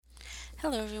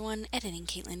Hello everyone, Editing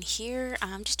Caitlin here.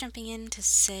 I'm just jumping in to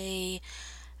say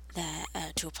that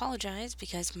to apologize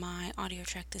because my audio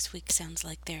track this week sounds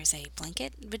like there's a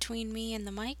blanket between me and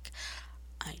the mic.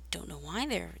 I don't know why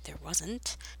there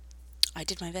wasn't. I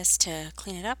did my best to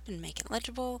clean it up and make it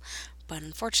legible, but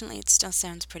unfortunately it still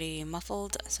sounds pretty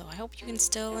muffled, so I hope you can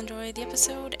still enjoy the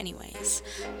episode anyways.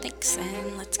 Thanks,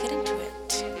 and let's get into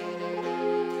it.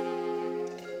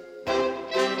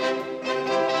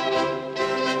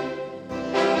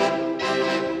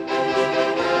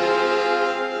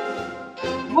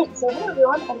 Right, so hello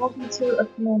everyone, and welcome to A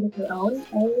Command of Your Own,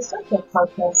 a Star Trek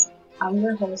podcast. I'm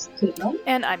your host, Caitlin.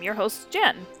 And I'm your host,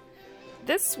 Jen.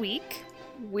 This week,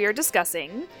 we're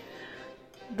discussing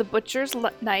The Butcher's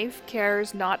Knife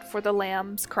Cares Not for the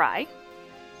Lamb's Cry,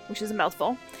 which is a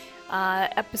mouthful,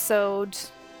 episode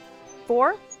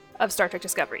 4 of Star Trek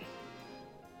Discovery.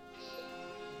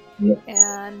 Yes.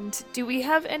 And do we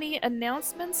have any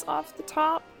announcements off the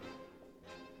top?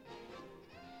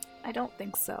 I don't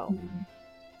think so.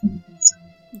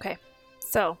 Okay,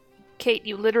 so, Cait,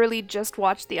 you literally just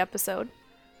watched the episode.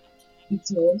 I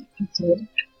did.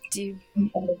 Do you...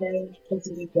 I had a very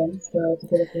busy weekend, so to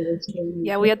get up later today.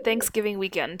 Yeah, we had Thanksgiving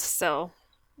weekend, so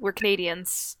we're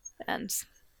Canadians, and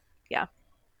yeah.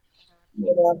 You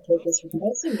had a lot of focus for I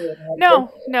assume you had a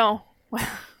No.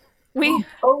 Oh,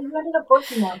 you ended up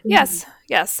working out. Yes.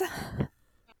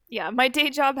 Yeah, my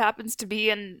day job happens to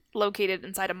be located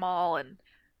inside a mall, and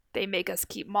they make us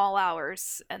keep mall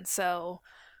hours, and so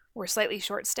we're slightly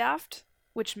short-staffed,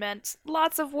 which meant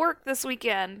lots of work this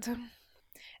weekend.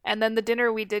 And then the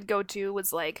dinner we did go to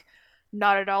was, like,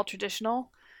 not at all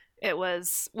traditional.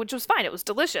 Which was fine, it was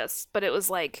delicious, but it was,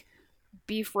 like,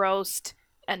 beef roast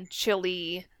and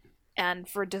chili, and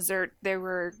for dessert there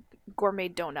were gourmet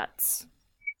donuts.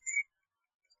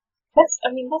 That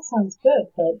sounds good,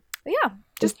 but Yeah,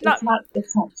 it's not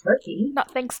turkey.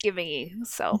 Not Thanksgiving-y,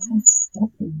 so. It's not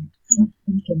stuffing. It's not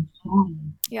thinking pie.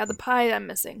 Yeah, the pie I'm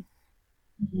missing.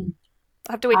 Mm-hmm.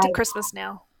 I'll have to wait till Christmas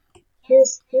now.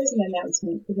 Here's an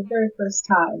announcement. For the very first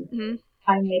time,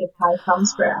 I made a pie from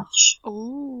scratch.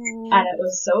 Ooh. And it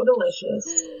was so delicious.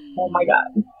 Oh my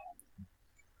god.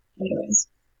 Anyways,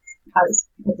 it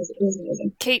was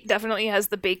amazing. Cait definitely has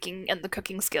the baking and the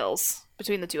cooking skills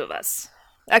between the two of us.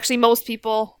 Actually, most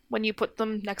people, when you put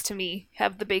them next to me,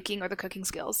 have the baking or the cooking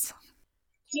skills.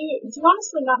 Do you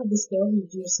honestly not have the skills, or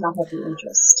do you just not have the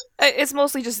interest? It's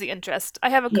mostly just the interest. I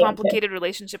have a complicated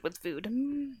relationship with food.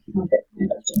 Okay, I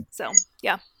gotcha. So,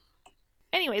 yeah.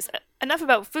 Anyways, enough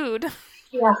about food.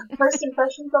 Yeah, first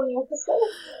impressions on the episode?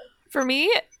 For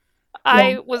me,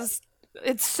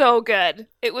 it's so good.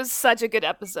 It was such a good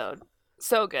episode.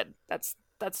 So good. That's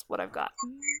what I've got.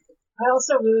 I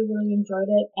also really, really enjoyed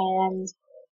it, and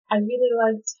I really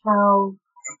liked how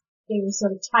they were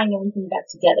sort of tying everything back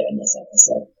together in this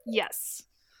episode. Yes.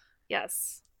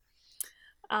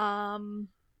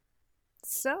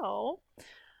 So,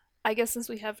 I guess since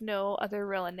we have no other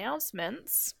real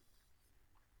announcements,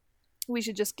 we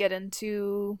should just get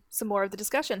into some more of the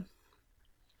discussion.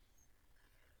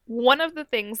 One of the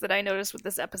things that I noticed with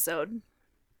this episode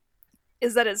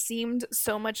is that it seemed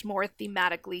so much more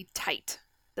thematically tight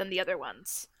than the other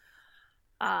ones.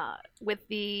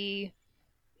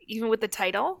 Even with the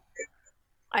title,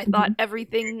 I thought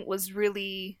everything was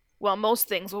really, most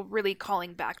things were really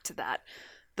calling back to that.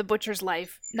 The butcher's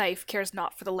knife cares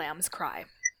not for the lamb's cry.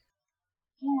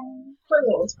 Yeah, for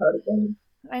the most part of it.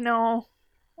 I know.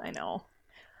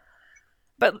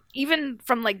 But even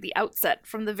from like the outset,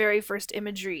 from the very first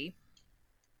imagery,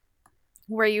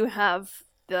 where you have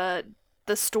the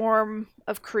storm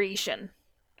of creation,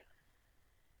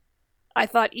 I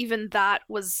thought even that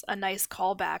was a nice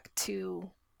callback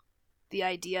to the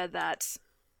idea that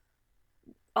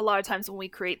a lot of times when we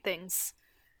create things,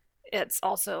 it's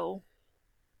also,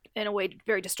 in a way,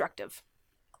 very destructive.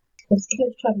 I was kind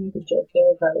of trying to make a joke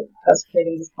there about us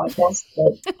creating this podcast,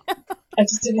 but I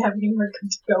just didn't have anywhere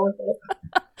good to go with it.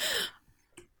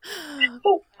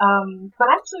 But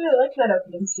I actually really like that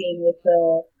opening scene with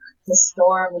the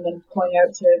storm and then going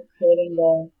out to creating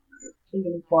the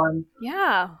uniform.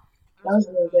 Yeah. That was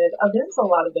really good. Oh, there's a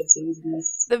lot of good scenes in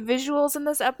this. The visuals in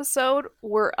this episode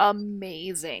were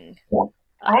amazing. Yeah.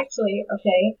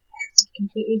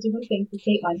 Completely different thing for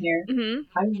Caitlin here. Mm-hmm.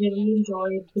 I really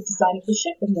enjoyed the design of the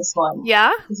ship in this one.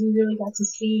 Yeah? Because we really got to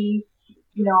see,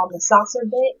 on the saucer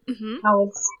bit, how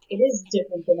it is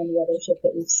different than any other ship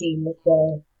that we've seen with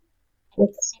the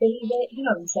spinny bit. You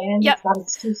know what I'm saying? Yep. It's got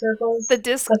its two circles. The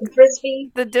disc, like a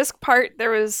frisbee. The disc part,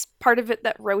 there was part of it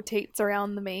that rotates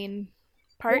around the main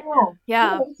part. Yeah.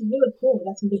 Yeah. It's really cool. We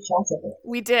got some good shots of it.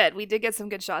 We did get some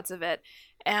good shots of it.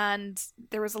 And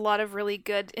there was a lot of really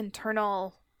good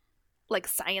internal, like,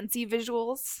 science-y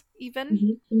visuals,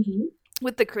 even,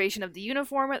 with the creation of the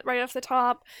uniform right off the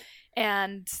top.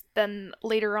 And then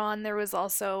later on, there was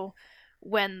also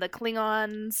when the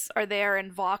Klingons are there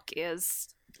and Vok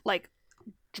is, like,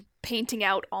 painting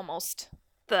out almost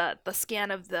the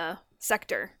scan of the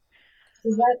sector.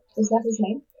 Is that his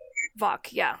name? Vok,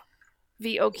 yeah.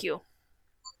 VOQ.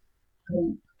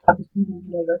 No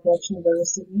recollection of ever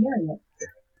seeing hearing it.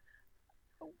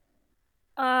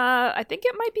 I think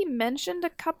it might be mentioned a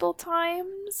couple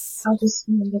times. I just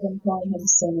remember them calling him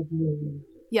Son of Moon.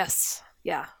 Yes,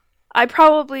 yeah. I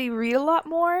probably read a lot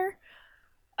more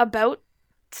about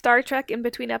Star Trek in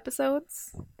between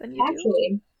episodes than you do.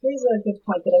 Actually, here's a good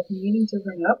point that I've been meaning to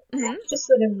bring up, just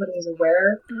so that everybody is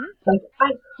aware. Like,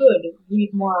 I could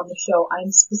read more on the show.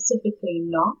 I'm specifically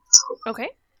not. Okay.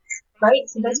 Right?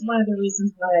 So that's one of the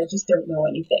reasons why I just don't know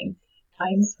anything.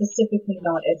 I'm specifically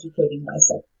not educating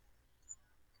myself.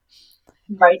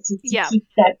 Right? To keep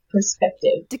that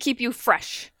perspective. To keep you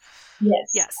fresh.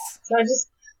 Yes. Yes. So I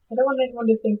don't want anyone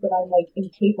to think that I'm, like,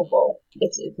 incapable.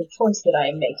 It's a choice that I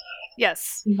am making.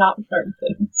 Yes. To not learn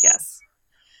things. Yes.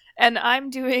 And I'm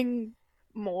doing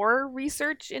more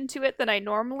research into it than I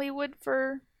normally would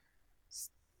for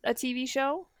a TV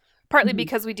show. Partly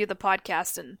because we do the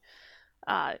podcast, and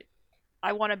I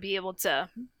want to be able to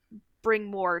bring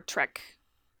more Trek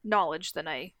knowledge than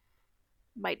I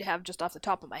might have just off the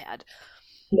top of my head.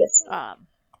 Yes.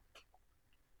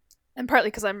 And partly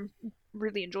because I'm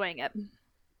really enjoying it.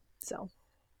 So.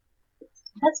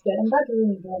 That's good. I'm glad you're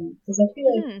really enjoying it. Because I feel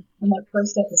like in that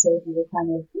first episode, you were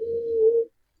kind of...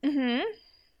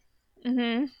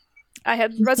 I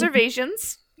had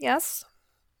reservations. Yes.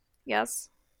 Yes.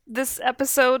 This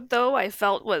episode, though, I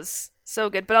felt was so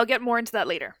good. But I'll get more into that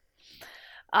later.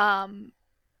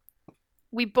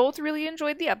 We both really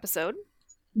enjoyed the episode.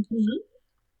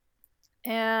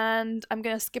 And I'm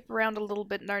going to skip around a little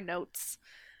bit in our notes.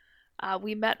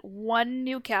 We met one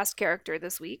new cast character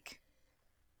this week,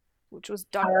 which was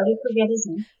I already forget his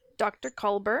name. Dr.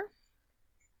 Culber.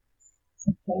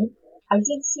 Okay. I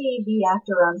did see the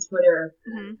actor on Twitter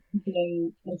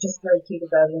being just very cute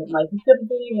about it. Like, he couldn't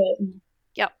believe it. And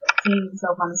seeing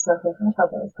himself on the surface. I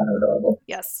thought that was kind of adorable.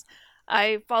 Yes.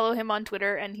 I follow him on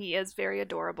Twitter, and he is very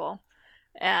adorable.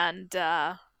 And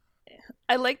I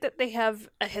like that they have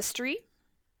a history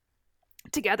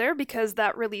together, because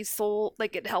that really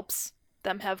it helps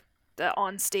them have the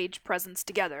on-stage presence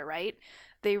together, right?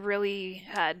 They really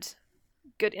had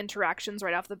good interactions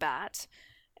right off the bat.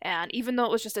 And even though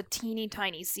it was just a teeny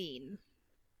tiny scene,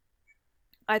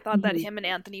 I thought that him and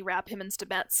Anthony Rapp, him and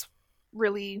Stamets,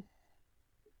 really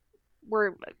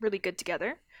were really good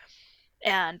together.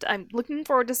 And I'm looking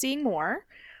forward to seeing more.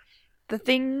 The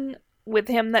thing with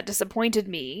him that disappointed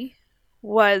me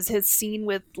was his scene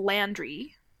with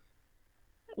Landry,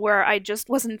 where I just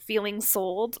wasn't feeling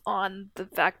sold on the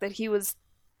fact that he was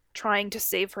trying to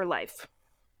save her life.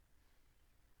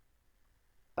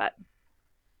 But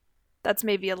that's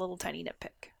maybe a little tiny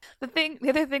nitpick. The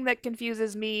other thing that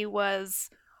confuses me was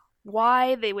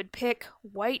why they would pick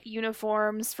white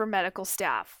uniforms for medical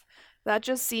staff. That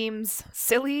just seems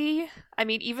silly. I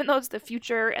mean, even though it's the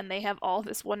future and they have all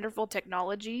this wonderful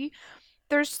technology,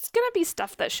 there's gonna be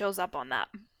stuff that shows up on that.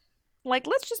 Like,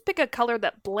 let's just pick a color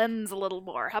that blends a little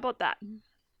more. How about that?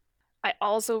 I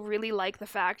also really like the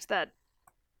fact that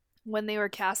when they were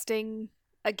casting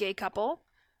a gay couple,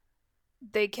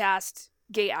 they cast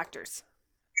gay actors.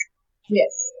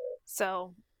 Yes.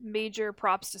 So, major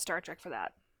props to Star Trek for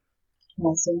that. I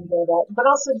also enjoy that. But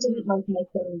also didn't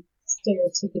make them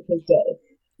stereotypically gay.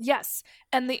 Yes.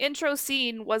 And the intro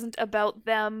scene wasn't about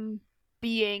them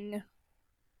being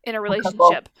in a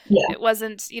relationship. It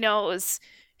wasn't, it was...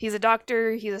 He's a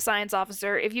doctor, he's a science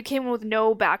officer. If you came in with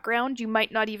no background, you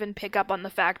might not even pick up on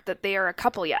the fact that they are a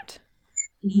couple yet.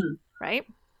 Right?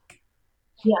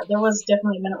 Yeah, there was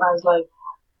definitely a minute where I was like,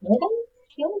 really? I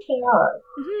feel like they are.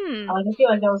 I feel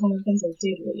like that was one of the things I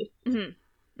did read.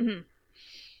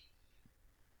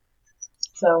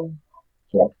 So,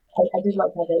 yeah, I did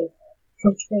like how they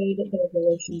portrayed their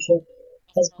relationship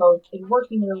as both a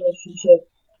working relationship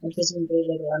and presumably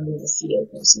later on we will see a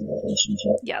personal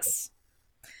relationship. Yes.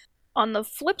 On the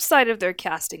flip side of their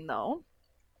casting, though,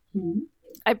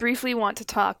 I briefly want to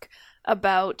talk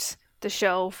about the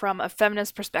show from a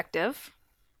feminist perspective.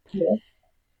 Yeah.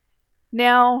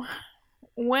 Now,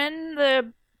 when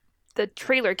the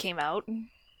trailer came out,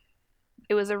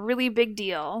 it was a really big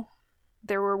deal.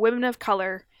 There were women of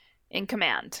color in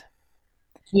command.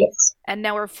 Yes. And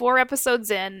now we're 4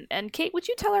 episodes in, and Cait, would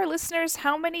you tell our listeners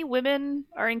how many women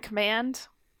are in command?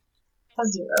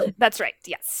 0. That's right,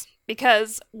 yes.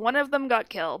 because one of them got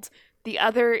killed, the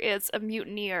other is a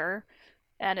mutineer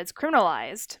and it's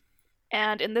criminalized.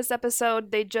 And in this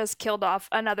episode, they just killed off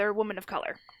another woman of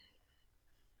color.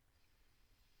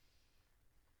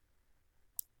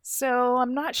 So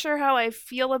I'm not sure how I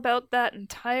feel about that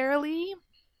entirely.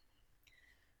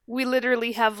 We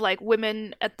literally have like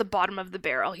women at the bottom of the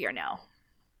barrel here now.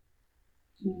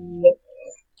 Yep.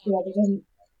 Yeah, there doesn't.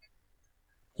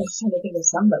 I was trying to think of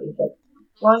somebody, but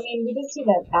well, I mean, we did see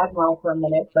that admiral for a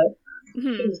minute, but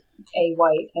she was A,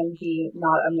 white, and B,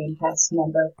 not a main cast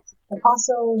member, and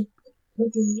also,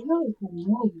 which is really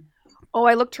familiar. Oh,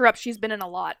 I looked her up. She's been in a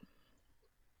lot.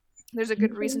 There's a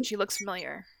good reason she looks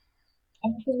familiar.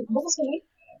 What was her name?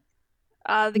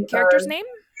 The character's name?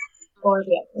 Or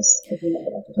the actress, if you know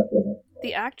that off the top of your head.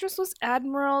 The actress was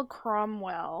Admiral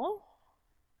Cromwell.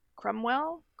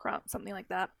 Something like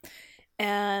that.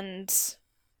 And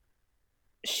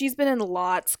she's been in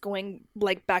lots going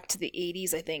like back to the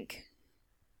 80s, I think.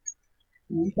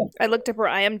 Okay. I looked up her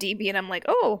IMDb and I'm like,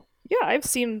 oh, yeah, I've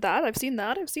seen that.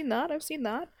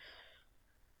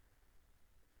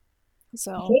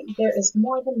 So. Okay, there is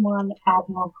more than one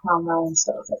Admiral Cromwell in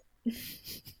Star Trek.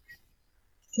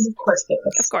 Because of course there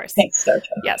is. Of course. Thanks, Star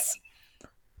Trek. Yes.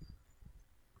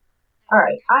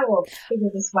 Alright, I will figure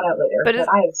this one out later, but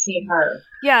I have seen her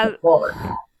before.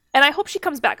 And I hope she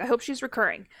comes back. I hope she's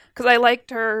recurring. Because I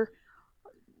liked her,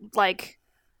 like,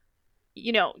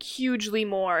 you know, hugely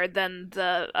more than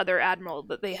the other Admiral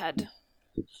that they had.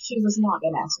 She was not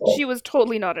an asshole. She was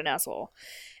totally not an asshole.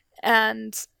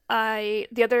 And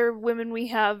the other women we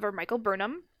have are Michael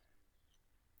Burnham,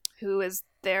 who is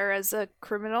there as a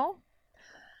criminal.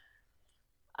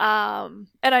 And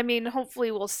I mean, hopefully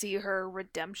we'll see her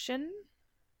redemption,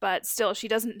 but still, she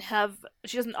doesn't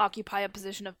occupy a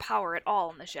position of power at all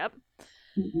on the ship.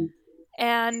 Mm-hmm.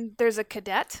 And there's a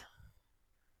cadet,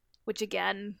 which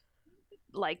again,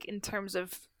 like in terms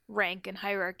of rank and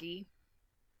hierarchy,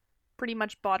 pretty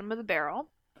much bottom of the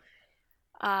barrel.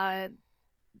 And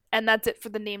that's it for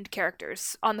the named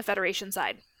characters on the Federation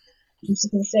side. I'm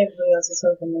just going to say everybody else is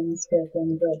hoping in this character on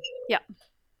the bridge. Yeah.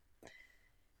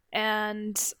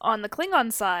 And on the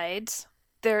Klingon side,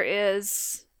 there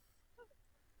is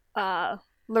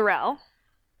L'Rell.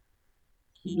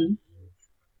 Mm-hmm.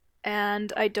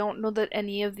 And I don't know that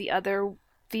any of the other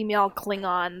female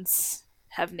Klingons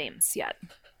have names yet.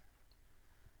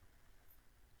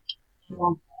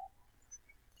 Yeah,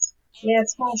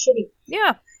 it's kind of shitty.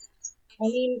 Yeah. I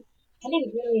mean, I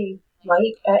didn't really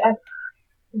like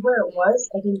where it was.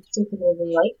 I didn't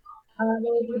particularly like the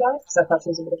way he died because I thought he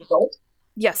was a bit of a dolt.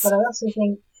 Yes. But I also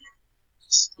think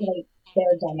like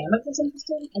their dynamic was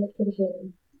interesting, and it could have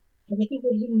been. I think it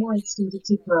would be more interesting to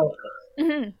keep her alive.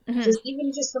 Mm-hmm, mm-hmm.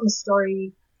 Even just from a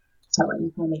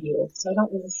storytelling point of view. So I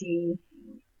don't really see.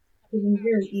 It would be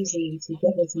very easy to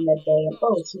get her to midday and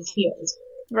she's healed.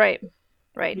 Right.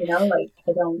 You know, like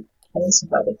I don't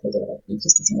survive it because of it. It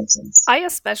just doesn't make sense. I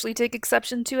especially take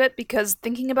exception to it because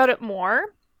thinking about it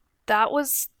more, that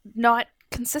was not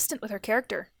consistent with her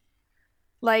character.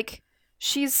 Like,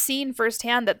 she's seen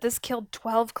firsthand that this killed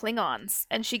 12 Klingons,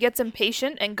 and she gets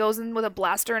impatient and goes in with a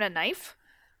blaster and a knife.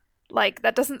 Like,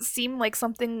 that doesn't seem like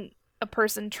something a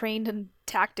person trained in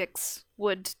tactics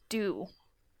would do.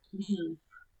 Mm-hmm.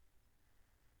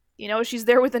 You know, she's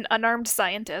there with an unarmed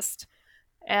scientist.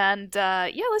 And,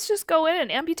 let's just go in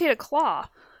and amputate a claw.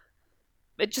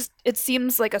 It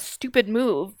seems like a stupid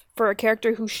move for a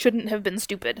character who shouldn't have been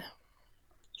stupid.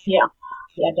 Yeah,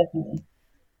 definitely.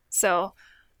 So,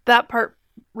 that part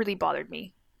really bothered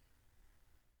me.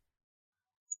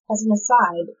 As an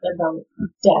aside about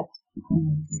death,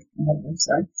 I'm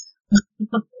sorry.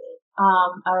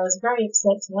 I was very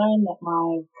upset to learn that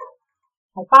my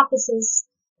hypothesis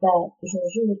that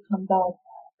Georgie would come back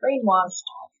brainwashed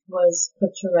was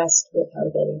put to rest with how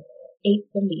they ate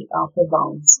the meat off her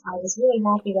bones. I was really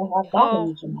happy to have that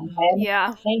image in my head.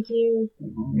 Yeah. Thank you.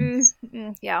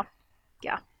 Yeah.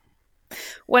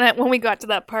 When we got to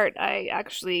that part,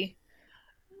 that's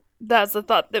the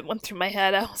thought that went through my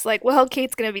head. I was like, well,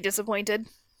 Cait's gonna be disappointed.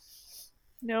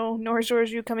 No, nor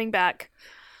Georgiou coming back.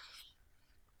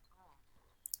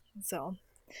 So,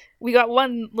 we got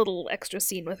one little extra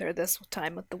scene with her this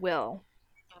time with the will.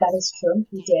 That is true.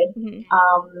 We did.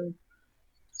 Mm-hmm.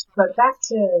 But back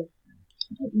to, I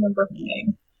don't remember her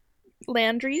name.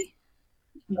 Landry.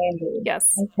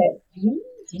 Yes. Okay.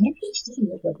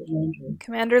 Landry.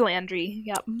 Commander Landry.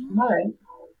 Yep. All right.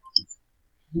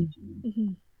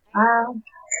 Mm-hmm.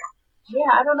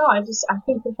 Yeah, I don't know. I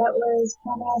think that was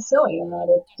kind of silly and that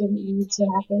it didn't need to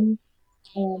happen,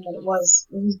 and that it was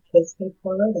basically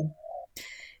poor writing.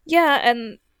 Yeah,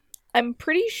 and I'm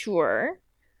pretty sure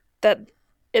that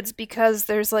it's because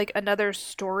there's like another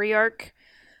story arc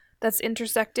that's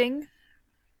intersecting,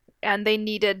 and they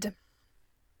needed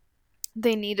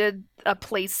a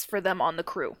place for them on the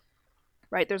crew.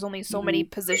 Right? There's only so many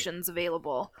positions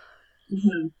available.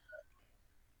 Mm-hmm.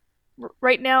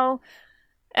 Right now,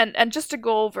 and just to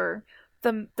go over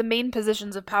the main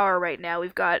positions of power right now,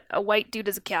 we've got a white dude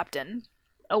as a captain,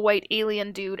 a white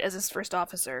alien dude as his first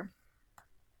officer,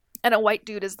 and a white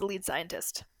dude as the lead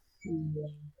scientist.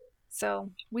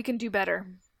 So we can do better.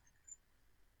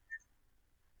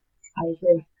 I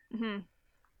agree. Mm-hmm.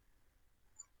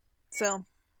 So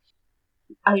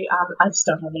I just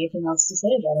don't have anything else to say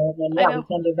about it. And yeah, we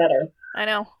can do better. I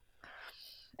know.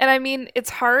 And I mean, it's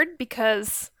hard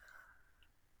because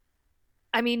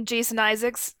Jason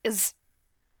Isaacs is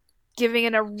giving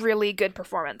in a really good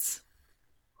performance.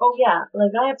 Oh yeah,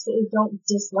 like I absolutely don't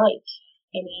dislike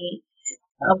any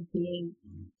of the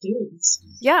dudes.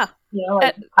 Yeah. You know,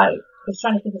 like I was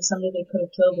trying to think of somebody they could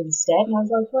have killed instead, and I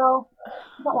was like, well,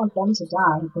 I don't want them to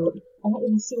die, but I don't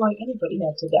even see why anybody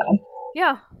had to die.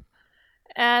 Yeah.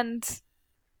 And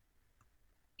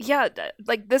yeah,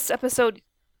 like this episode,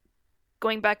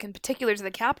 going back in particular to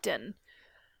the captain,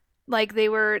 like they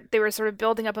were sort of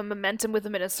building up a momentum with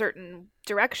him in a certain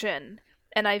direction,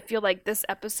 and I feel like this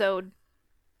episode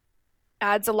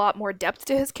adds a lot more depth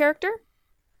to his character.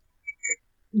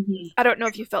 Mm-hmm. I don't know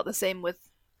if you felt the same with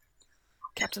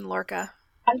Captain Lorca.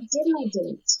 I did and I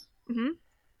didn't. Mm-hmm.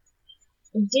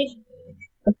 I did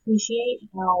appreciate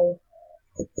how.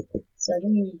 So I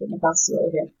didn't even get my glasses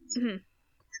over here. Mm-hmm.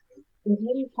 With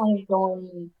him kind of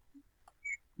going,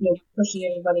 pushing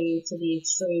everybody to the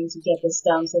extreme to get this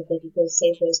done so that they could go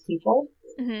save those people.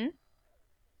 Mm-hmm.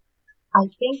 I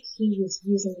think he was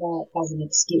using that as an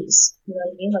excuse. You know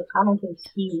what I mean? Like, I don't think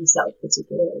he himself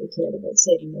particularly cared about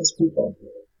saving those people.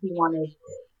 He wanted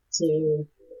to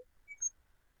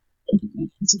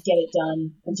get it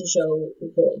done and to show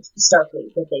the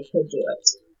Starfleet that they could do it.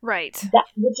 Right. That,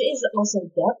 which is also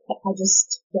depth. I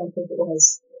just don't think it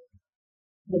was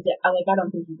the depth. I don't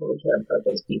think he really cared about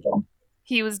those people.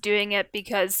 He was doing it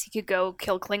because he could go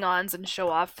kill Klingons and show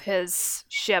off his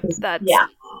ship. That's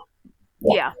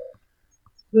yeah.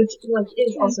 Which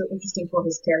is also interesting for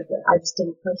his character. I just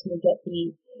didn't personally get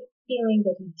the feeling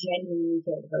that he genuinely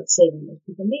cared about saving those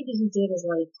people. Maybe he did as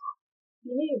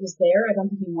maybe it was there. I don't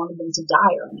think he wanted them to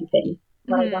die or anything.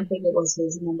 But I don't think it was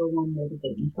his number one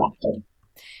motivating factor.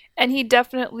 And he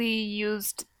definitely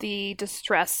used the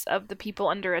distress of the people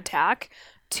under attack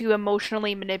to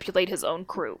emotionally manipulate his own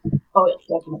crew. Oh,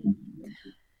 yeah, definitely.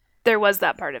 There was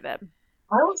that part of it.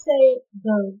 I would say,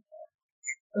 though,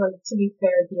 to be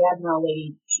fair, the Admiral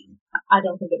lady, I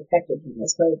don't think it affected him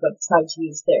this way, but tried to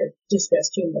use their distress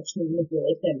to emotionally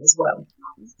manipulate him as well.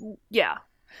 Yeah.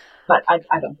 But I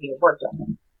don't think it worked on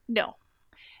him. No.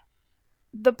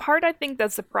 The part I think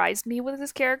that surprised me with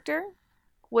his character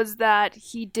was that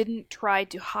he didn't try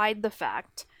to hide the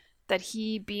fact that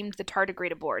he beamed the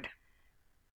tardigrade aboard.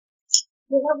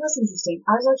 Yeah, that was interesting.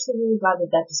 I was actually really glad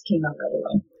that just came out right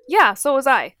away. Yeah, so was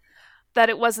I. That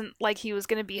it wasn't like he was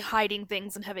going to be hiding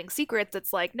things and having secrets.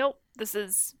 It's like, nope, this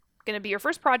is going to be your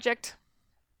first project.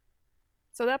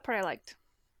 So that part I liked.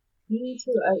 Me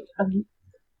too.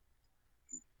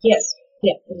 Yes,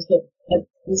 yeah, it was good. It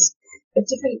was a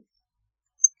different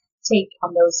take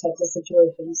on those types of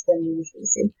situations than you usually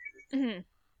see. Mm-hmm.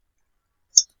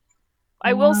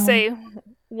 I will say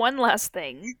one last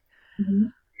thing. Mm-hmm.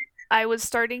 I was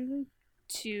starting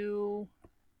to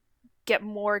get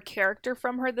more character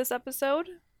from her this episode,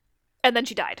 and then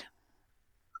she died.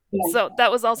 Yeah. So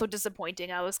that was also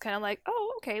disappointing. I was kind of like,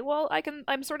 oh, okay, well,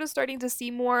 I'm sort of starting to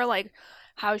see more like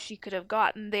how she could have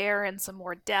gotten there and some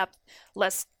more depth,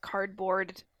 less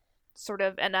cardboard sort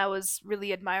of, and I was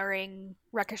really admiring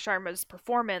Rekha Sharma's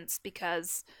performance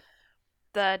because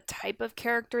the type of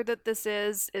character that this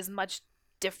is much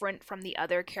different from the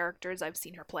other characters I've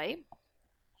seen her play.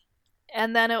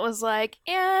 And then it was like,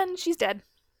 and she's dead.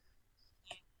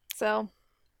 So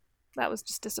that was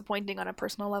just disappointing on a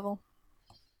personal level.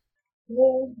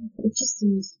 Yeah, it just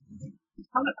seems.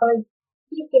 I think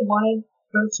if they wanted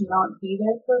her to not be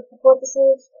there for a couple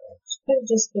episodes, she could have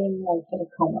just been like in a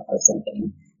coma or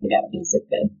something, in sick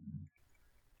bed.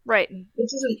 Right.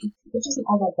 Which isn't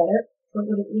all that better, but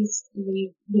would at least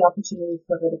leave the opportunity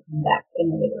for her to come back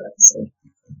in a later episode.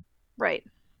 Right.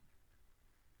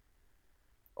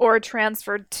 Or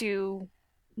transferred to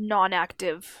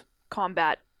non-active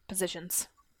combat positions.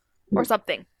 Or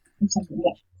something.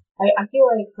 Yeah. I feel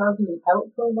like her being out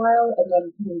for a while and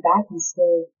then coming back and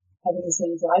still having the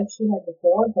same drive she had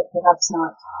before, but perhaps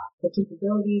not the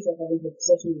capabilities of having the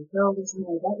position to build or something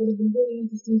like that would have been really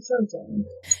interesting storytelling.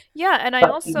 Yeah, and I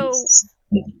also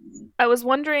Yeah. I was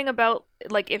wondering about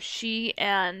like if she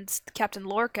and Captain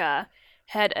Lorca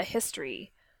had a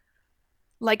history,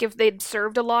 like if they'd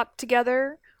served a lot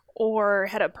together or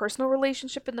had a personal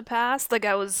relationship in the past. Like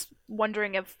I was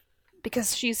wondering if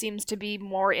because she seems to be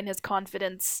more in his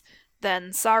confidence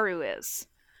than Saru is.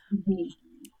 Mm-hmm.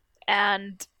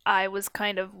 And I was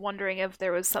kind of wondering if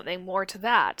there was something more to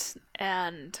that.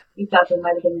 And You thought they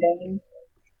might have been banging?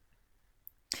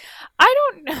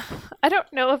 I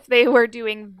don't know if they were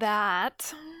doing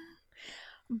that,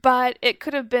 but it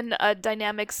could have been a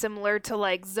dynamic similar to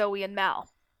like Zoe and Mal,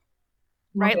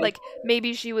 right? Okay. Like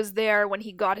maybe she was there when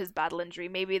he got his battle injury.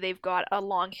 Maybe they've got a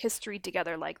long history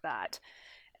together like that.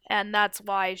 And that's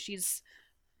why she's,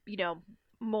 you know,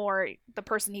 more the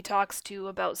person he talks to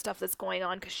about stuff that's going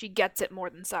on because she gets it more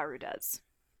than Saru does.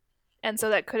 And so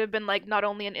that could have been like not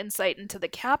only an insight into the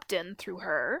captain through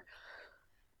her,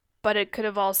 but it could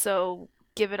have also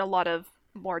given a lot of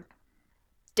more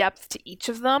depth to each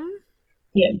of them.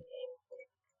 Yeah.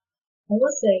 I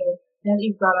will say, now that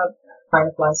you brought up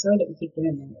Firefly, sorry that we keep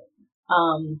doing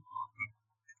that.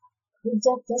 The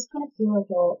death does kind of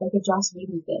feel like a Joss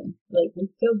Whedon thing. Like we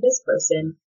killed this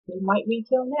person, who might we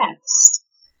kill next?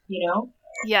 You know?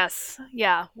 Yes,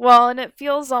 yeah. Well, and it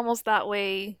feels almost that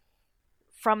way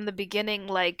from the beginning.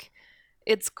 Like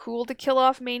it's cool to kill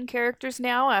off main characters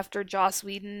now after Joss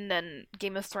Whedon and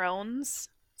Game of Thrones.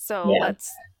 So Yeah.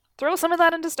 let's throw some of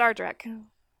that into Star Trek.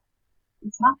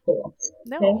 It's not cool.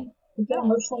 No, Okay? We get no,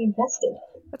 emotionally invested.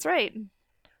 that's right.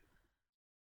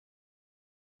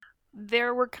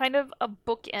 There were kind of a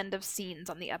bookend of scenes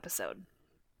on the episode.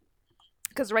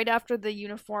 Because right after the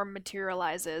uniform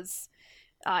materializes,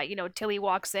 Tilly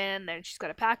walks in and she's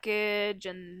got a package,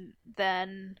 and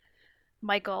then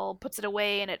Michael puts it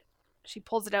away, and it she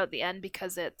pulls it out at the end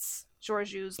because it's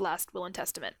Georgiou's last will and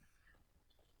testament.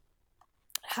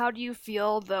 How do you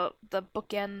feel the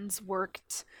bookends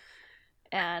worked,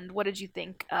 and what did you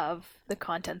think of the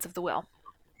contents of the will?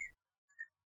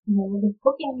 You know, the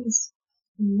bookends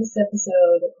in this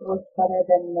episode work better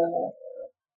than the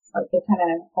like they kind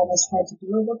of almost tried to do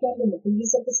a bookend in the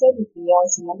previous episode with the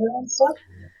Alice in Wonderland stuff, but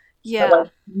Yeah.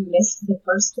 like you missed the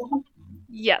first one.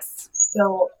 Yes.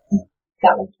 So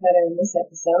that looked better in this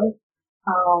episode.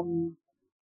 And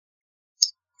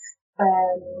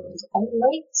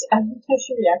I'm not sure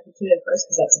she reacted to it at first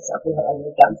because that's exactly what I would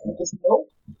have done. And just,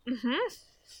 nope,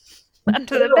 Mm-hmm. Under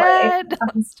put the it away. bed.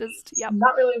 It's just It's yep.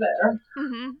 not really there.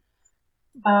 Mm-hmm.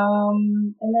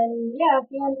 And then, yeah, at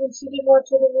the end when she did watch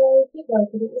it, it really did like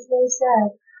it. It was very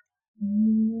sad.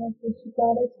 After she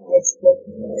got it, it's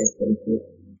pretty cute.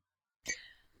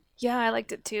 Yeah, I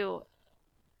liked it too.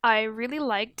 I really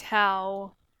liked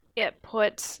how it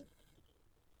put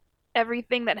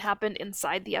everything that happened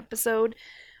inside the episode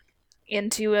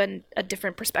into a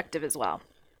different perspective as well.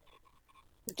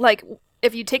 Like,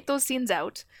 if you take those scenes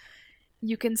out,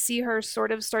 you can see her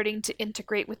sort of starting to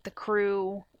integrate with the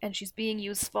crew, and she's being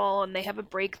useful, and they have a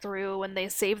breakthrough, and they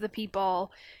save the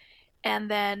people, and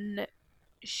then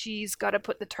she's got to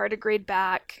put the tardigrade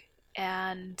back,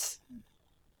 and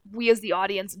we as the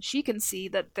audience and she can see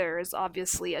that there is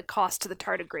obviously a cost to the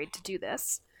tardigrade to do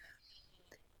this.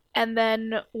 And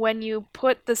then when you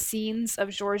put the scenes of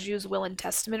Georgiou's will and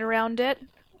testament around it,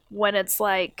 when it's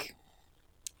like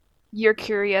you're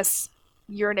curious,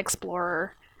 you're an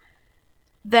explorer,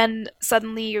 then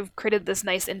suddenly you've created this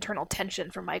nice internal tension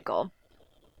for Michael.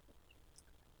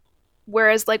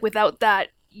 Whereas like without that,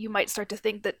 you might start to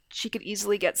think that she could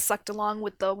easily get sucked along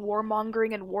with the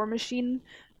warmongering and war machine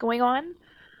going on.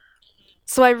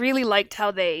 So I really liked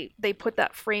how they put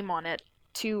that frame on it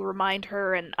to remind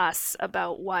her and us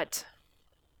about what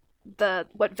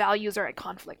values are at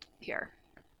conflict here.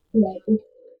 Yeah, it's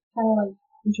kind of like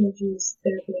Georgie's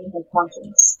therapy in her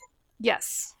conscience.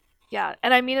 Yes. Yeah.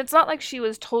 And I mean it's not like she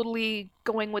was totally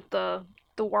going with the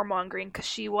warmongering because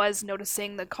she was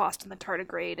noticing the cost in the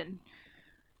tardigrade, and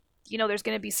there's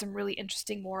going to be some really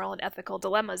interesting moral and ethical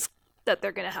dilemmas that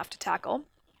they're going to have to tackle.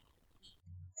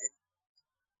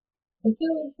 I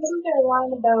feel like, wasn't there a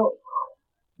line about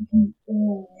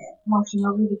watching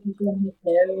over the people in her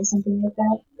care or something like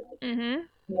that? Mhm.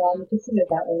 Yeah, you could see it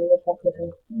that way. Reflected her.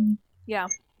 Yeah.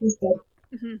 It was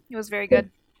good. It was very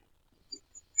good.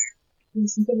 There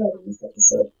was some good writing in this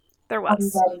episode. There Probably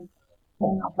was. writing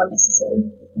playing off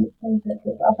unnecessary. Playing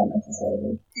characters off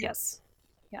unnecessarily. Yes.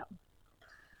 Yeah.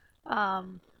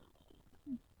 Um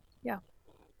yeah.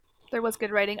 There was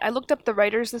good writing. I looked up the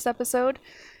writers this episode,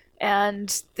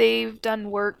 and they've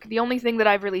done work. The only thing that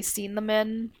I've really seen them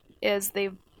in is they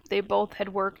both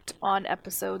had worked on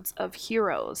episodes of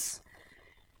Heroes.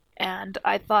 And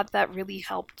I thought that really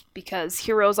helped because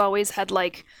Heroes always had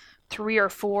like 3 or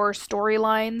 4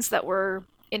 storylines that were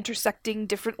intersecting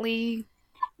differently,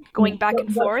 going back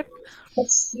and forth.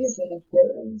 What season of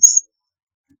Heroes?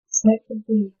 So that could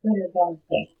be good or bad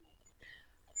thing.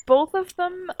 Both of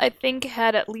them, I think,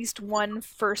 had at least one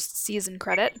first season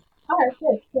credit. Alright,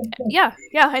 good. Yeah,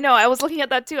 I know. I was looking at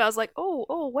that too. I was like,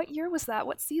 oh, what year was that?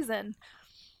 What season?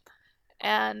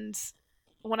 And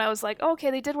when I was like, oh,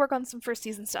 okay, they did work on some first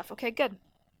season stuff. Okay, good.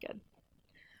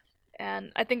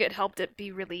 And I think it helped it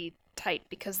be really tight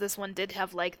because this one did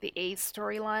have like the A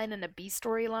storyline and a B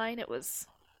storyline. It was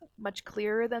much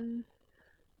clearer than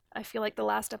I feel like the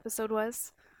last episode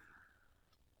was.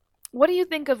 What do you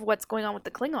think of what's going on with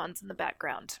the Klingons in the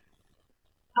background?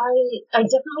 I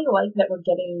definitely like that we're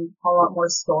getting a lot more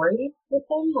story with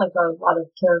them, like a lot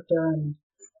of character and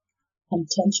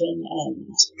tension, and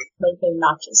like they're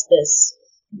not just this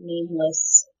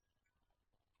nameless,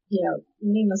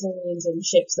 nameless aliens and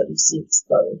ships that we see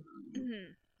explode.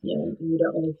 Mm-hmm. You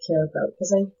don't really care about,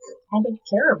 because I kind of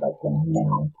care about them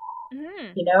now.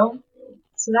 Mm-hmm.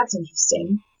 So that's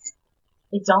interesting.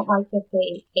 I don't like that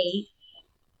they ate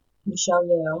Michelle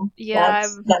Yeoh. Yeah,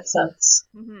 that sucks.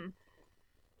 Mm-hmm.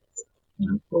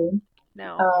 Not cool.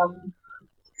 No.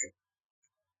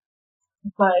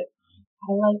 But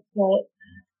I like that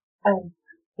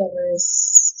we're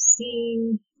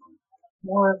seeing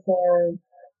more of their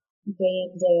day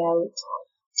in, day out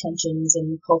tensions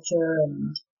and culture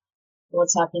and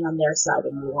what's happening on their side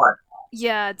of the war.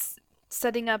 Yeah, it's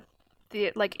setting up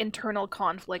the internal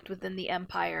conflict within the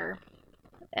Empire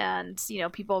and,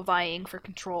 people vying for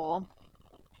control.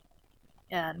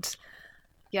 And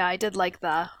yeah, I did like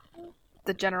the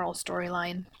general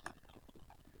storyline.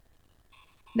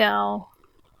 Now,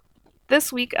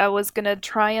 this week I was going to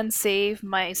try and save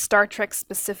my Star Trek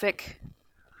specific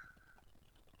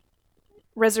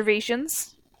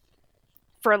reservations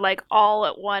for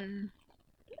all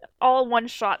one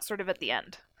shot sort of at the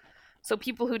end. So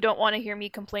people who don't want to hear me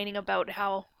complaining about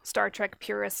how Star Trek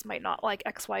purists might not like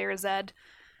X, Y, or Z,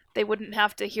 they wouldn't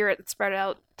have to hear it spread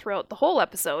out throughout the whole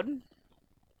episode.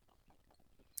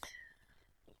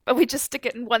 But we just stick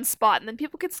it in one spot, and then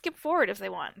people could skip forward if they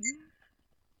want.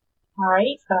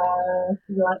 Alright,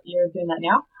 you're doing that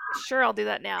now? Sure, I'll do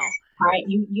that now. Alright,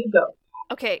 you go.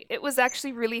 Okay, it was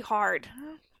actually really hard.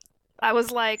 I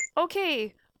was like,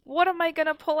 okay, what am I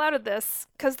gonna pull out of this?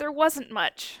 Because there wasn't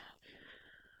much.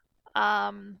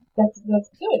 That's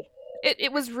good.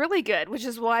 It was really good, which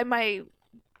is why my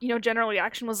general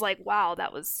reaction was like, wow,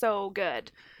 that was so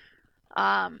good.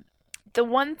 The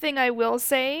one thing I will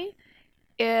say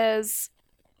is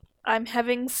I'm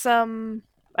having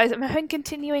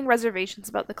continuing reservations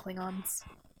about the Klingons.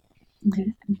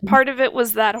 Mm-hmm. Part of it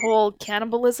was that whole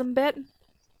cannibalism bit.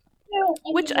 No,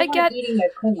 which I get. Eating a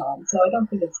Klingon, so I don't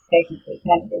think it's technically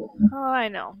cannibalism. Oh, I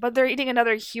know, but they're eating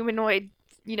another humanoid,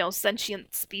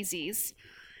 sentient species.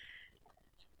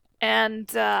 And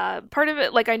part of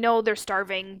it, I know they're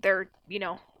starving, they're,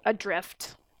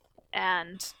 adrift,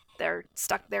 and they're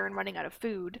stuck there and running out of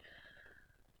food.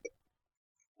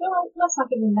 Well, let's not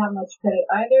give them that much credit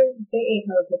either. They ate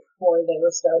her before they were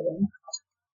starving.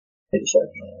 Pretty sure.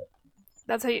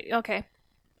 That's how you, okay.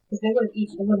 Because they would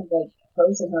have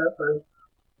frozen her for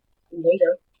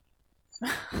later.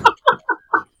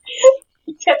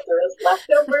 Kept her as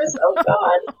leftovers, oh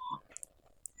god.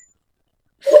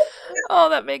 Oh,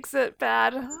 that makes it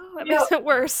bad. That makes it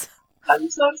worse. I'm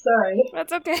so sorry.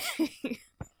 That's okay.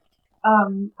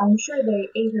 I'm sure they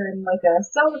ate her in a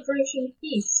celebration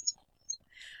feast.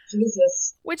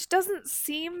 Jesus. Which doesn't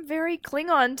seem very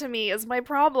Klingon to me is my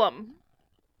problem.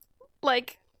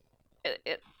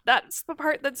 That's the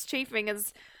part that's chafing,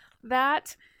 is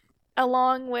that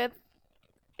along with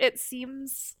it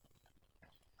seems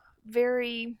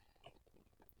very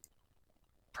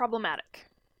problematic.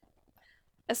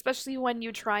 Especially when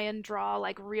you try and draw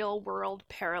real world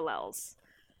parallels.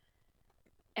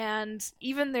 And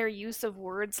even their use of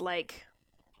words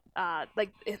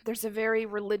there's a very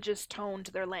religious tone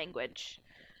to their language,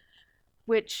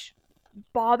 which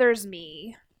bothers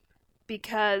me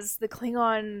because the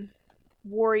Klingon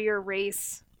warrior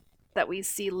race that we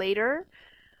see later,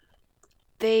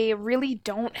 they really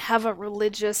don't have a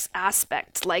religious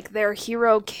aspect. Their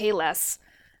hero Kahless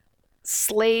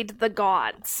slayed the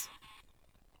gods.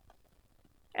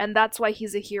 And that's why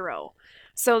he's a hero.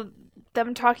 So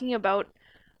them talking about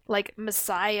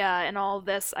Messiah and all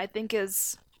this, I think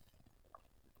is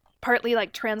partly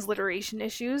transliteration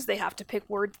issues. They have to pick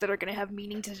words that are going to have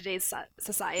meaning to today's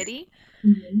society.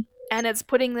 Mm-hmm. And it's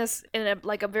putting this in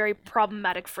a very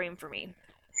problematic frame for me.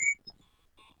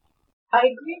 I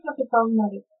agree about the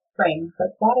problematic frame,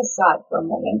 but that aside for a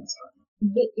moment,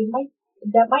 it might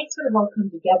that might sort of all come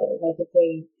together. Like if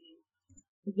they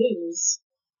lose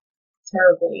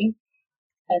terribly,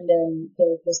 and then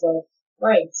they're just like,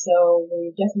 right, so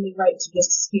we're definitely right to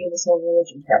just skew this whole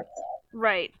religion crap.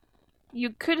 Right.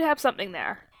 You could have something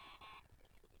there.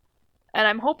 And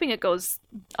I'm hoping it goes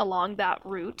along that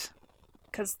route,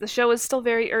 because the show is still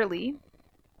very early.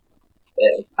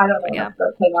 I don't know enough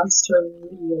about Klingons to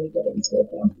really get into it,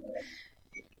 though.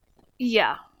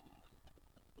 Yeah.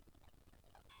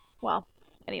 Well,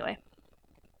 anyway.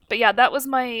 But yeah, that was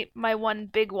my one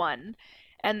big one.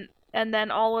 And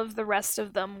then all of the rest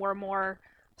of them were more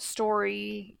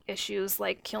story issues,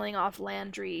 like killing off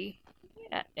Landry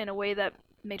in a way that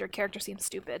made her character seem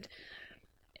stupid.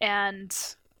 And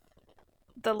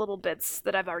the little bits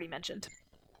that I've already mentioned.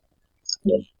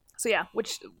 Yeah. So yeah,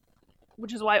 which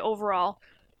is why overall,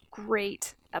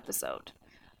 great episode.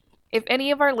 If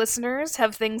any of our listeners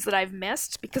have things that I've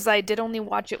missed, because I did only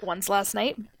watch it once last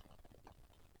night,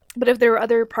 but if there are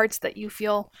other parts that you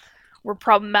feel were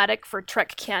problematic for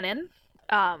Trek canon,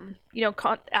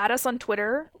 add us on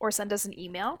Twitter or send us an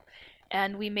email,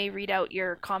 and we may read out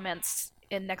your comments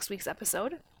in next week's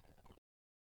episode.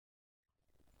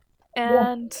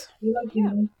 And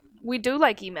we do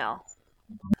like email.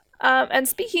 And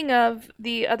speaking of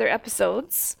the other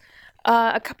episodes,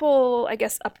 a couple, I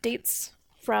guess, updates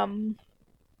from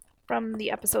the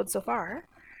episode so far.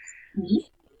 Mm-hmm.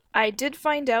 I did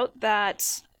find out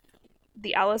that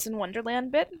the Alice in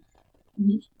Wonderland bit.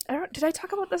 Mm-hmm. Did I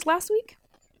talk about this last week?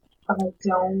 I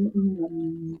don't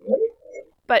remember.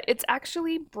 But it's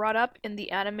actually brought up in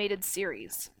the animated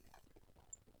series.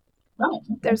 Oh,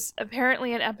 okay. There's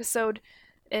apparently an episode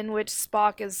in which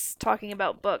Spock is talking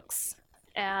about books,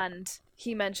 and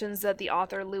he mentions that the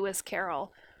author Lewis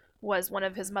Carroll was one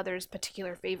of his mother's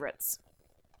particular favorites.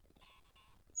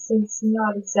 So it's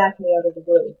not exactly out of the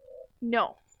blue.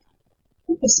 No.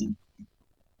 Interesting.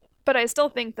 But I still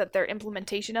think that their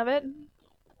implementation of it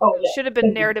should have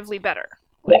Thank been narratively better.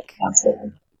 Like,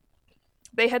 absolutely.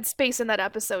 They had space in that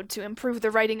episode to improve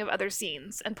the writing of other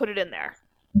scenes and put it in there.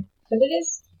 But it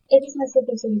is nice that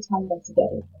there's any time left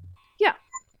together. Yeah.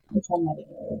 Which I'm not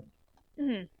even.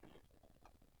 Mm-hmm.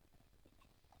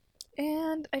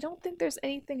 And I don't think there's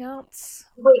anything else.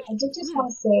 Wait, I did just want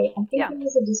to say, I think there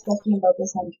was a discussion about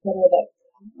this on Twitter that,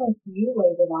 I don't know if you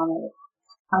weighed in on it,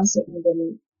 I certainly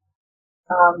didn't,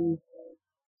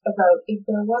 about if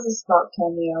there was a Spock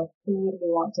cameo, who would we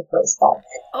want to play Spock?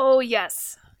 Oh,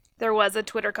 yes. There was a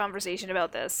Twitter conversation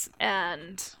about this,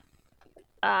 and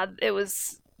it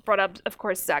was brought up, of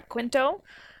course, Zach Quinto,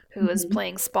 who is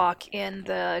playing Spock in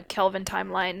the Kelvin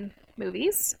Timeline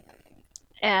movies.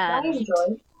 And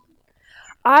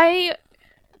I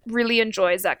really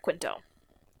enjoy Zach Quinto.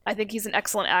 I think he's an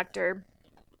excellent actor.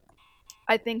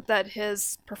 I think that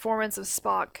his performance of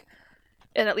Spock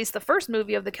in at least the first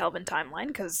movie of the Kelvin Timeline,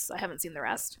 because I haven't seen the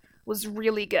rest, was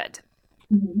really good.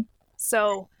 Mm-hmm.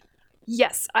 So,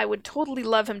 yes, I would totally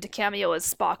love him to cameo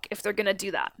as Spock if they're going to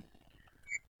do that.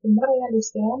 From what I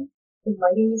understand, the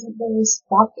writing isn't very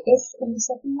Spock-ish in the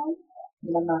second one. I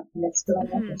mean, I'm not an expert on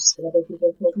that, just what other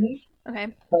people told me. Okay.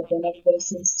 But then everybody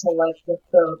seems to like the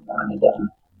third one again.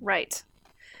 Right.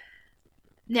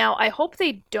 Now, I hope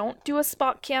they don't do a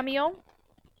Spock cameo.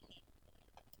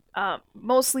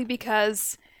 Mostly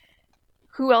because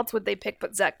who else would they pick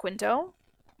but Zach Quinto?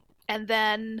 And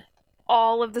then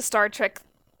all of the Star Trek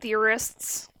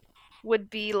theorists would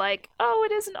be like, oh,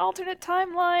 it is an alternate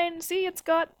timeline. See, it's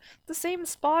got the same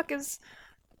Spock as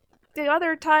the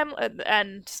other time.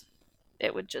 And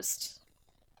it would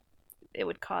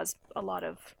cause a lot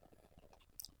of,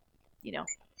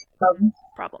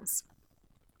 problems.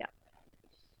 Yeah.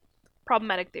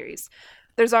 Problematic theories.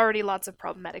 There's already lots of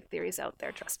problematic theories out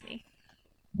there, trust me.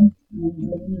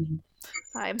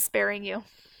 I'm sparing you.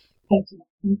 Thank you.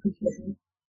 I appreciate it.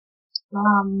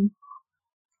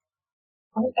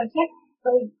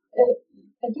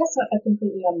 I guess a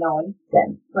completely unknown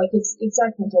then. Like, it's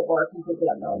Zach Quinto or a completely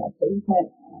unknown actor. You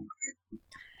can't,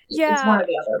 it's one or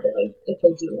the other, really, if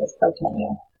they do a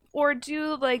cameo. Or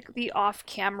do, like, the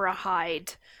off-camera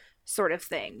hide sort of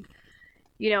thing.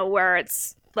 Where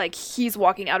it's like he's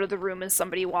walking out of the room and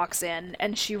somebody walks in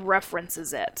and she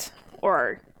references it,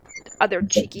 or other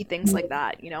cheeky things like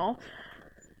that,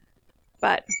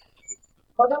 But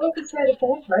although we could try to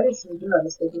connect writers and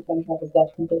heroes, they do kind of have a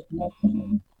Zach Quinto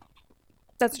connection.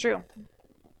 That's true.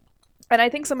 And I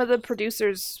think some of the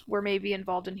producers were maybe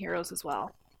involved in Heroes as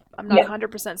well. I'm not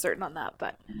 100% certain on that,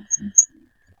 but oh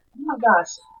my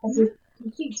gosh, that's a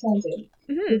complete tangent.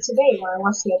 And today, when I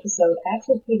watched the episode, I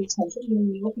actually paid attention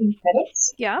during the opening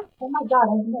credits. Yeah? Oh my god,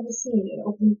 I've never seen an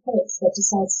opening credits that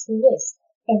decides to list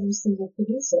every single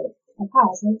producer It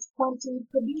has, and it's 20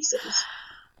 producers.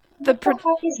 What the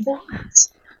heck is that?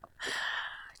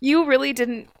 You really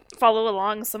didn't follow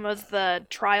along some of the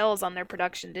trials on their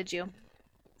production, did you?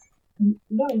 No,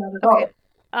 not at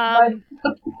all.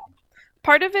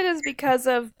 Part of it is because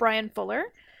of Brian Fuller.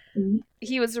 Mm-hmm.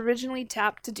 He was originally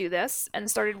tapped to do this and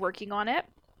started working on it.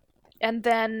 And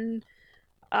then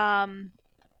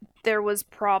there was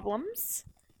problems,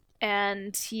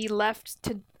 and he left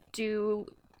to do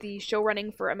the show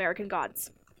running for American Gods.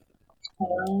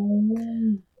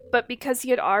 But because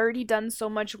he had already done so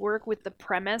much work with the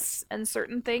premise and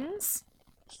certain things,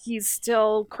 he's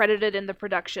still credited in the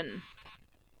production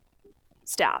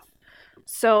staff.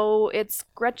 So it's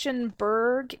Gretchen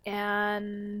Berg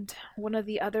and one of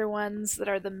the other ones that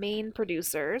are the main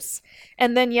producers.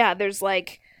 And then, yeah, there's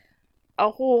like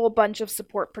a whole bunch of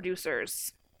support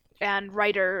producers and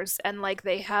writers. And like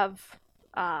they have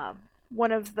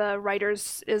one of the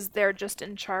writers is there just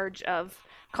in charge of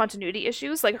continuity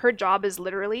issues. Like her job is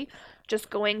literally just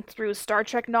going through Star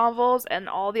Trek novels and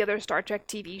all the other Star Trek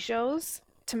TV shows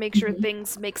to make sure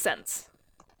things make sense.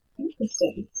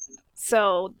 Interesting.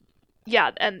 So,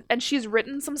 yeah, and she's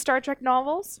written some Star Trek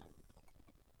novels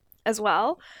as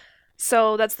well.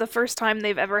 So that's the first time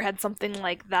they've ever had something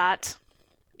like that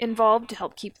involved to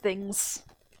help keep things,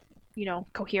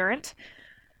 coherent.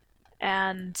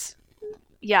 And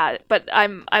yeah, but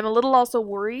I'm a little also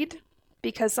worried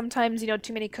because sometimes,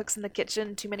 too many cooks in the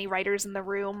kitchen, too many writers in the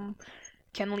room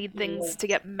can lead things to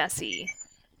get messy.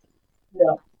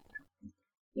 Yeah.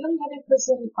 The only other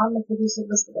person on the producer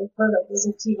list that I've heard of is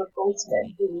Tiva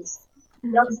Goldsman, who's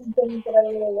done some things that I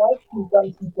really like, who's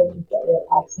done some things that are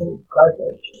absolute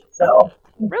garbage. So,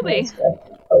 really?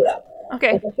 Oh, yeah.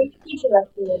 Okay. Like, I think he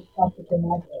directed Conflict of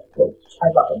Magic, which I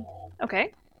love.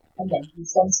 Okay. And then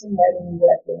he's done some writing and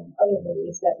directing in other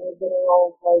movies that were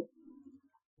literal, like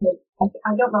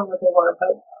I don't know what they were,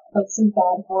 but like some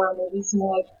bad horror movies,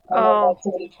 like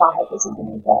Activity 5 or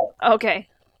something like that. Okay.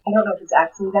 I don't know if it's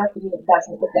actually that, but that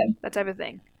type of thing. That type of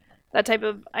thing. That type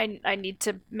of, I need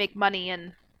to make money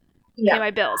and pay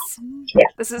my bills. Yeah.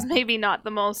 This is maybe not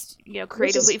the most,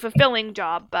 creatively fulfilling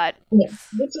job, but... Yeah,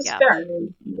 which is fair. I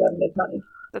mean, you gotta make money.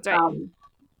 That's right.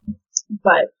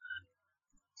 But,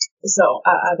 so,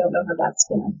 I don't know how that's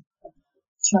gonna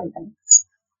turn out.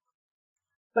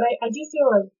 But I do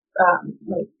feel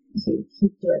like, he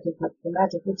directed Conflict of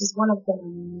Magic, which is one of the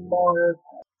more...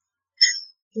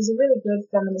 It's a really good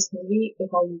feminist movie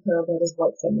if all you care about is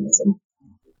white feminism.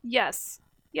 Yes.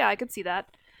 Yeah, I could see that.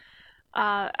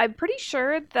 I'm pretty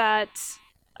sure that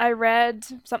I read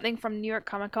something from New York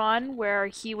Comic Con where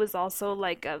he was also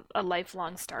like a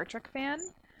lifelong Star Trek fan.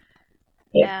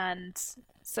 Yeah. And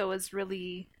so was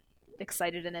really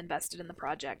excited and invested in the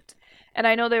project. And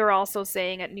I know they were also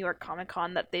saying at New York Comic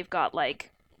Con that they've got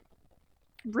like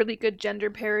really good gender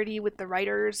parity with the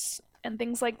writers and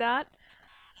things like that.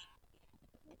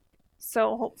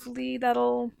 So hopefully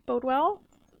that'll bode well.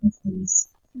 It's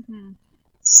the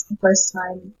first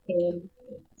time in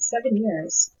 7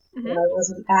 years that I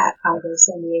wasn't at either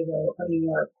San Diego or New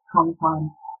York Comic Con,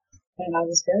 and I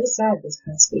was very sad this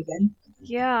past weekend.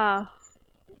 Yeah,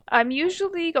 I'm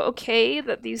usually okay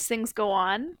that these things go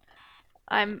on.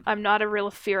 I'm not a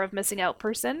real fear of missing out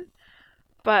person,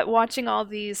 but watching all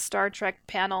these Star Trek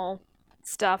panel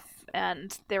stuff,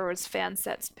 and there was fan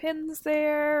sets pins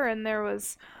there, and there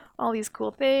was all these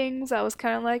cool things. I was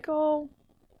kind of like, oh,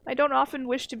 I don't often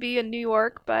wish to be in New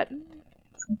York, but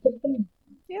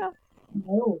yeah.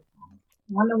 No.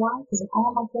 Wonder why? Because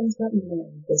all my friends got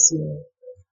married this year.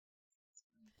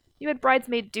 You had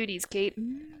bridesmaid duties, Cait.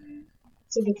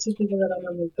 So the two people that I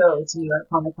normally go to New York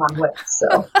Comic Con with,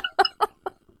 so.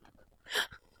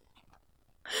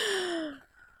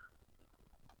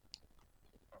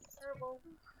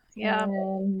 Yeah.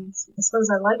 And I suppose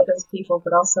I like those people,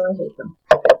 but also I hate them.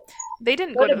 They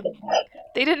didn't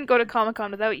go to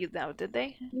Comic-Con without you, though, did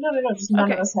they? No. Just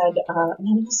none of us had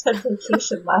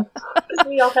vacation left because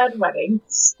we all had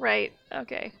weddings. Right.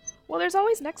 Okay. Well, there's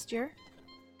always next year.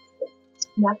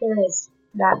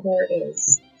 That there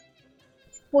is.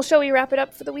 Well, shall we wrap it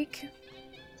up for the week?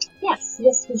 Yes,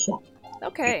 we shall.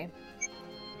 Okay.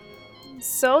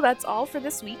 So that's all for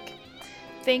this week.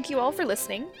 Thank you all for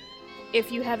listening.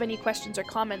 If you have any questions or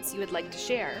comments you would like to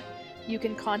share, you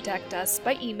can contact us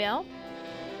by email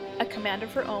at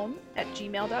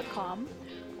commandofherown@gmail.com,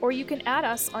 or you can add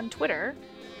us on Twitter,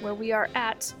 where we are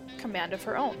at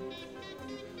commandofherown.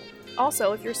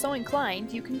 Also, if you're so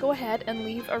inclined, you can go ahead and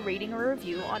leave a rating or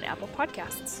review on Apple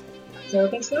Podcasts. So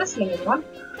thanks for listening, everyone.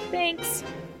 Thanks.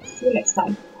 See you next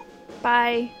time.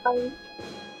 Bye. Bye.